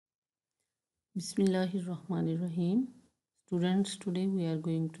Bismillahirrahmanirrahim. Students, today we are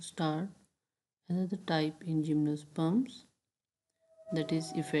going to start another type in gymnosperms, that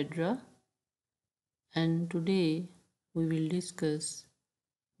is Ephedra, and today we will discuss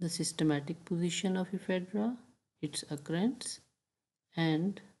the systematic position of Ephedra, its occurrence,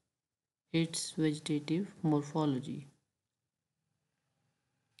 and its vegetative morphology.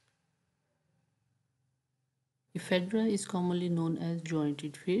 Ephedra is commonly known as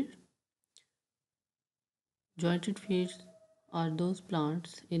jointed feet. Jointed feet are those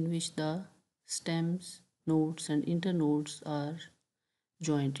plants in which the stems, nodes, and internodes are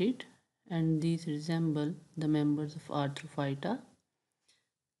jointed, and these resemble the members of Arthrophyta.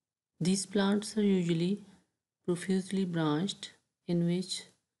 These plants are usually profusely branched, in which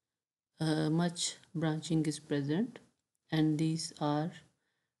much branching is present, and these are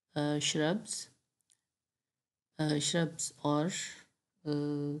shrubs, or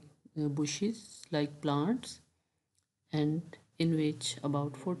bushes like plants, and in which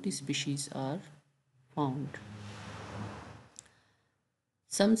about 40 species are found.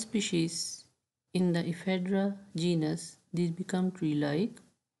 Some species in the Ephedra genus, these become tree-like,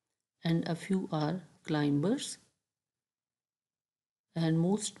 and a few are climbers, and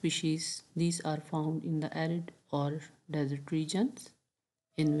most species these are found in the arid or desert regions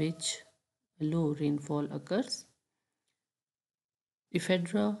in which low rainfall occurs.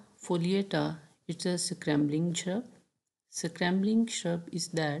 Ephedra foliata is a scrambling shrub. Scrambling shrub is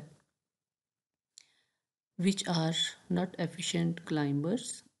that which are not efficient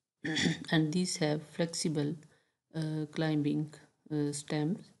climbers and these have flexible climbing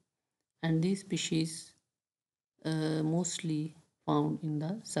stems, and these species mostly found in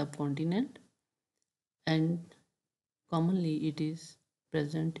the subcontinent, and commonly it is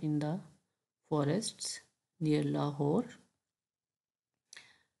present in the forests near Lahore.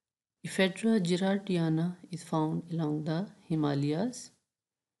 Ephedra girardiana is found along the Himalayas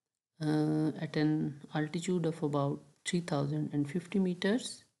at an altitude of about 3050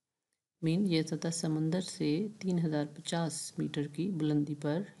 meters. Mean ये सतह समंदर से 3050 metre की बुलंदी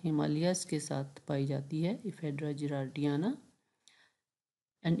पर हिमालयाज के साथ पाई जाती है ephedra जिरार्डियाना.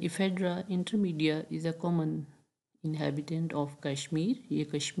 And ephedra intermedia is a common inhabitant of Kashmir. ये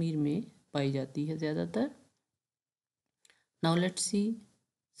कश्मीर में पाई जाती है ज़्यादातर. Now let's see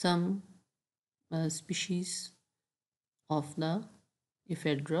some species of the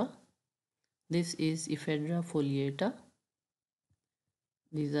Ephedra. This is Ephedra foliata.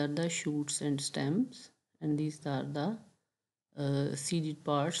 These are the shoots and stems, and these are the seeded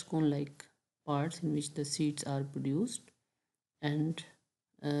parts, cone-like parts in which the seeds are produced, and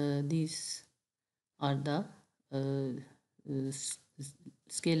these are the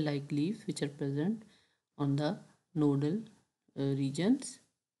scale-like leaves which are present on the nodal regions.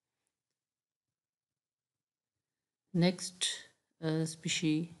 Next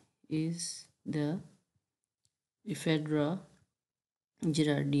species is the Ephedra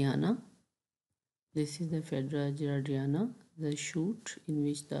girardiana. This is the Ephedra girardiana, the shoot in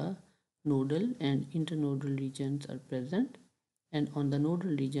which the nodal and internodal regions are present, and on the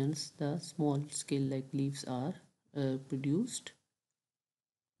nodal regions the small scale-like leaves are produced.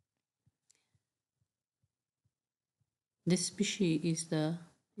 This species is the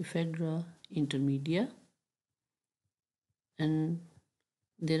Ephedra intermedia, and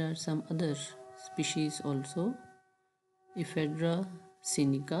there are some other species also. Ephedra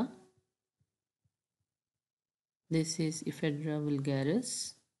sinica. This is Ephedra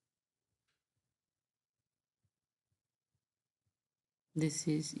vulgaris. This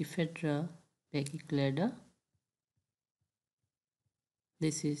is Ephedra pachyclada.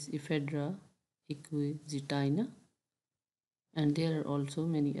 This is Ephedra equisetina, and there are also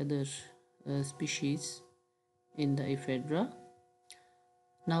many other species in the Ephedra.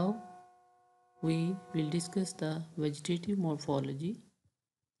 Now we will discuss the vegetative morphology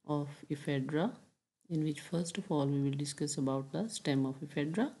of Ephedra, in which first of all we will discuss about the stem of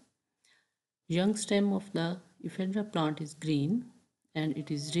Ephedra. Young stem of the Ephedra plant is green, and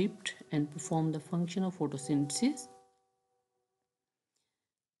it is ribbed and perform the function of photosynthesis.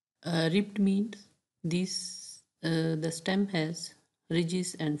 Ribbed means the stem has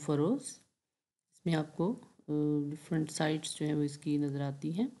ridges and furrows. इसमें आपको different sides जो है वो इसकी नज़र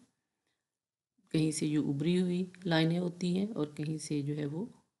आती हैं. कहीं से जो उभरी हुई लाइनें होती हैं और कहीं से जो है वो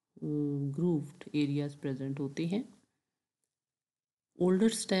grooved areas present होते हैं. Older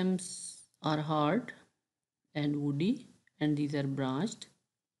stems are hard and woody, and these are branched,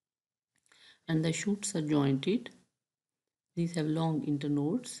 and the shoots are jointed. These have long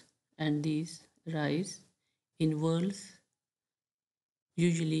internodes, and these rise in whorls,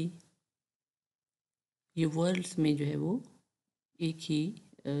 usually ये वर्ल्स में जो है वो एक ही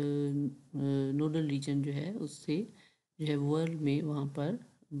नोडल रीजन जो है उससे जो है वर्ल्ड में वहाँ पर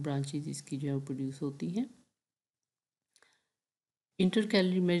ब्रांचेज इसकी जो है प्रोड्यूस होती हैं.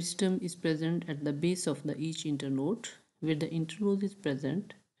 Intercalary meristem is present at the base of the each internode. Where the internode is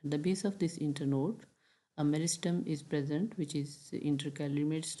present, at the base of this internode, a meristem is present, which is intercalary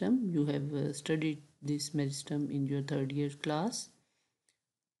meristem. You have studied this meristem in your third year class.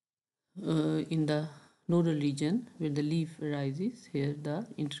 In the nodal region where the leaf arises, here the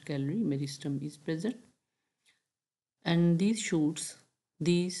intercalary meristem is present. And these shoots,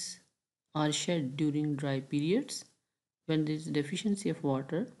 these are shed during dry periods when there is deficiency of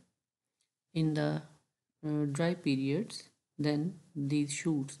water in the dry periods. Then these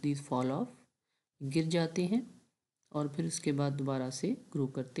shoots, these fall off, गिर जाते हैं और फिर उसके बाद दोबारा से grow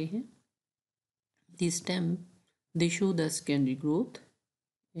करते हैं. The stem, they show the secondary growth,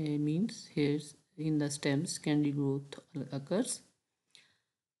 means here in the stem secondary growth occurs.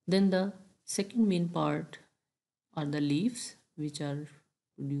 Then the second main part are the leaves which are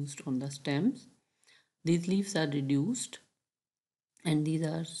produced on the stems. These leaves are reduced and these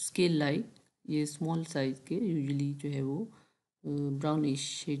are scale like. ये small size के usually जो है वो brownish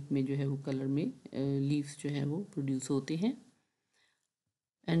shade में जो है वो color में leaves जो है वो produce होते हैं.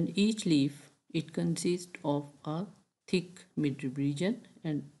 And each leaf, it consists of a thick midrib region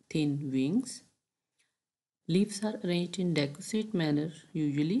and thin wings. Leaves are arranged in decussate manner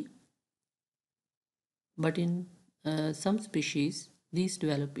usually, but in some species these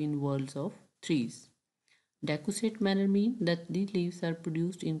develop in whorls of threes. Decussate manner means that these leaves are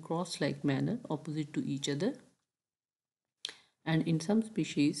produced in cross-like manner opposite to each other, and in some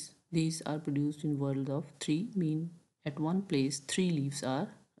species these are produced in whorls of three, mean at one place three leaves are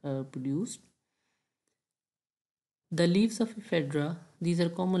produced. The leaves of Ephedra, these are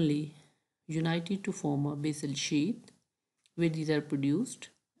commonly united to form a basal sheath where these are produced.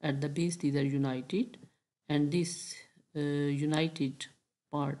 At the base these are united, and this united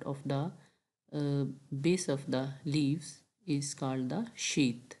part of the base of the leaves is called the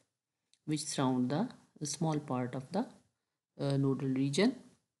sheath, which surround the small part of the nodal region.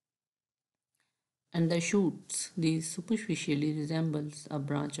 And the shoots, these superficially resembles a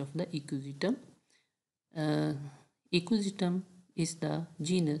branch of the equisetum. Equisetum is the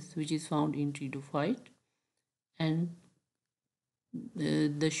genus which is found in Pteridophyte, and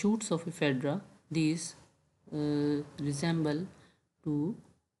the shoots of Ephedra, these resemble to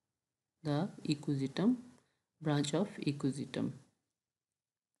the equisetum, branch of equisetum.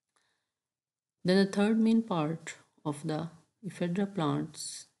 Then the third main part of the Ephedra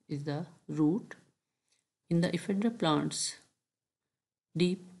plants is the root. In the Ephedra plants,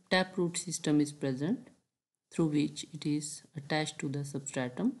 deep taproot system is present through which it is attached to the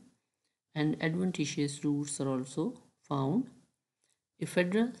substratum, and adventitious roots are also found.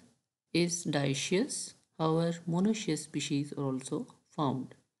 Ephedra is dioecious, however monoecious species are also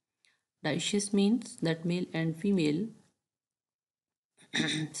found. Dioecious means that male and female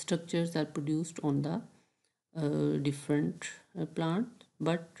structures are produced on the different plant,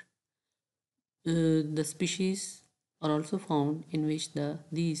 but the species are also found in which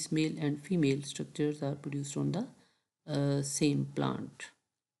these male and female structures are produced on the same plant.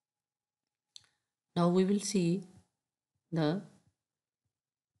 Now we will see the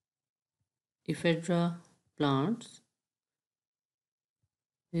Ephedra plants.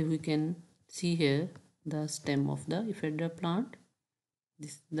 We can see here the stem of the Ephedra plant.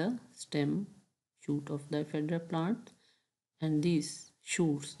 This is the stem shoot of the Ephedra plant, and these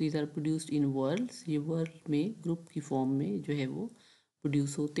shoots, these are produced in whorls. ये whorl में group की form में जो है वो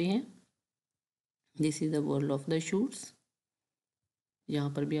produce होते हैं. This is the whorl of the shoots. यहाँ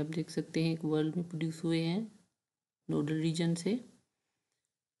पर भी आप देख सकते हैं एक whorl में produce हुए हैं nodal region से,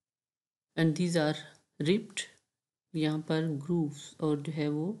 and these are ribbed. यहाँ पर grooves और जो है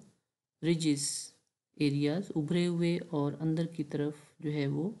वो ridges एरियाज उभरे हुए और अंदर की तरफ जो है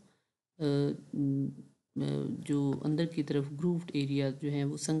वो जो अंदर की तरफ ग्रूव्ड एरियाज जो हैं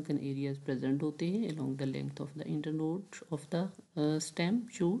वो sunken एरियाज प्रेजेंट होते हैं along the length of the internode of the stem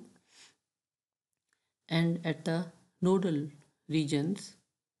shoot. And at the nodal regions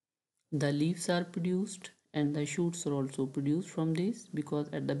the leaves are produced and the shoots are also produced from this, because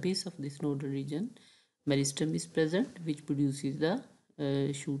at the base of this nodal region meristem is present which produces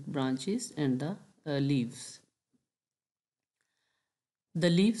the shoot branches and the leaves. The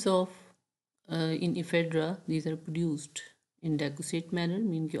leaves of in Ephedra, these are produced in decussate manner,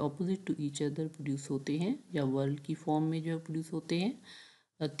 mean के opposite to each other produce होते हैं या whorl की form में जो produce होते हैं.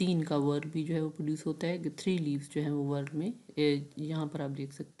 तीन का वर्ड भी जो है वो प्रोड्यूस होता है। 3 लीव्स जो है वो वर्ड में, यहाँ पर आप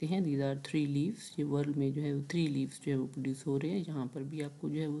देख सकते हैं दीज आर 3 लीव्स। ये वर्ड में जो है वो 3 लीव्स जो है वो प्रोड्यूस हो रहे हैं। यहाँ पर भी आपको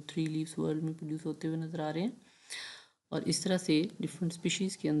जो है वो 3 लीव्स वर्ड में प्रोड्यूस होते हुए नज़र आ रहे हैं। और इस तरह से डिफरेंट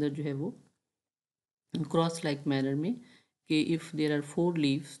स्पीशीज़ के अंदर जो है वो क्रॉस लाइक मैनर में कि इफ़ देयर आर 4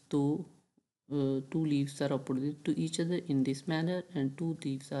 लीव्स तो 2 leaves are opposite to each other in this manner and 2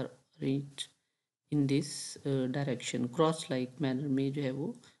 leaves are arranged in this direction। Cross like manner में जो है वो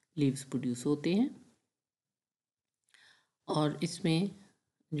लीव्स प्रोड्यूस होते हैं। और इसमें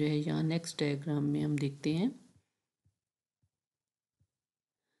जो है यहाँ नेक्स्ट डायग्राम में हम देखते हैं,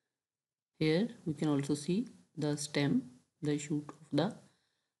 here we can also see the stem, the shoot of the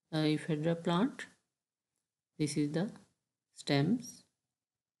Ephedra plant। this is the stems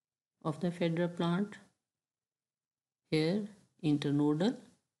of the Ephedra plant। here internodal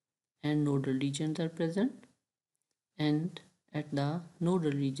and nodal regions are present, and at the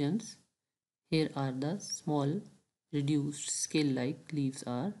nodal regions here are the small reduced scale like leaves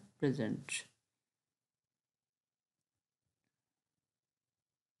are present।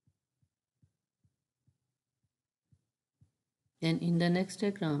 And in the next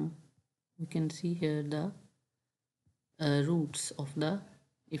diagram we can see here the roots of the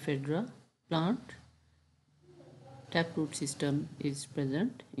Ephedra plant। Taproot system is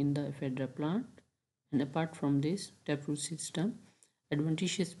present in the Ephedra plant, and apart from this taproot system,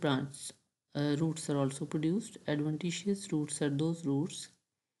 adventitious branch roots are also produced। Adventitious roots are those roots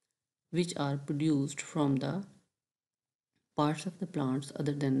which are produced from the parts of the plants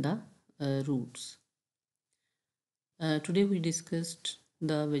other than the roots। Today we discussed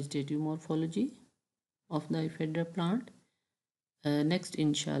the vegetative morphology of the Ephedra plant। Next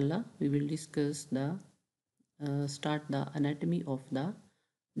inshallah we will discuss the start the anatomy of the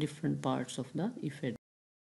different parts of the Ephedra।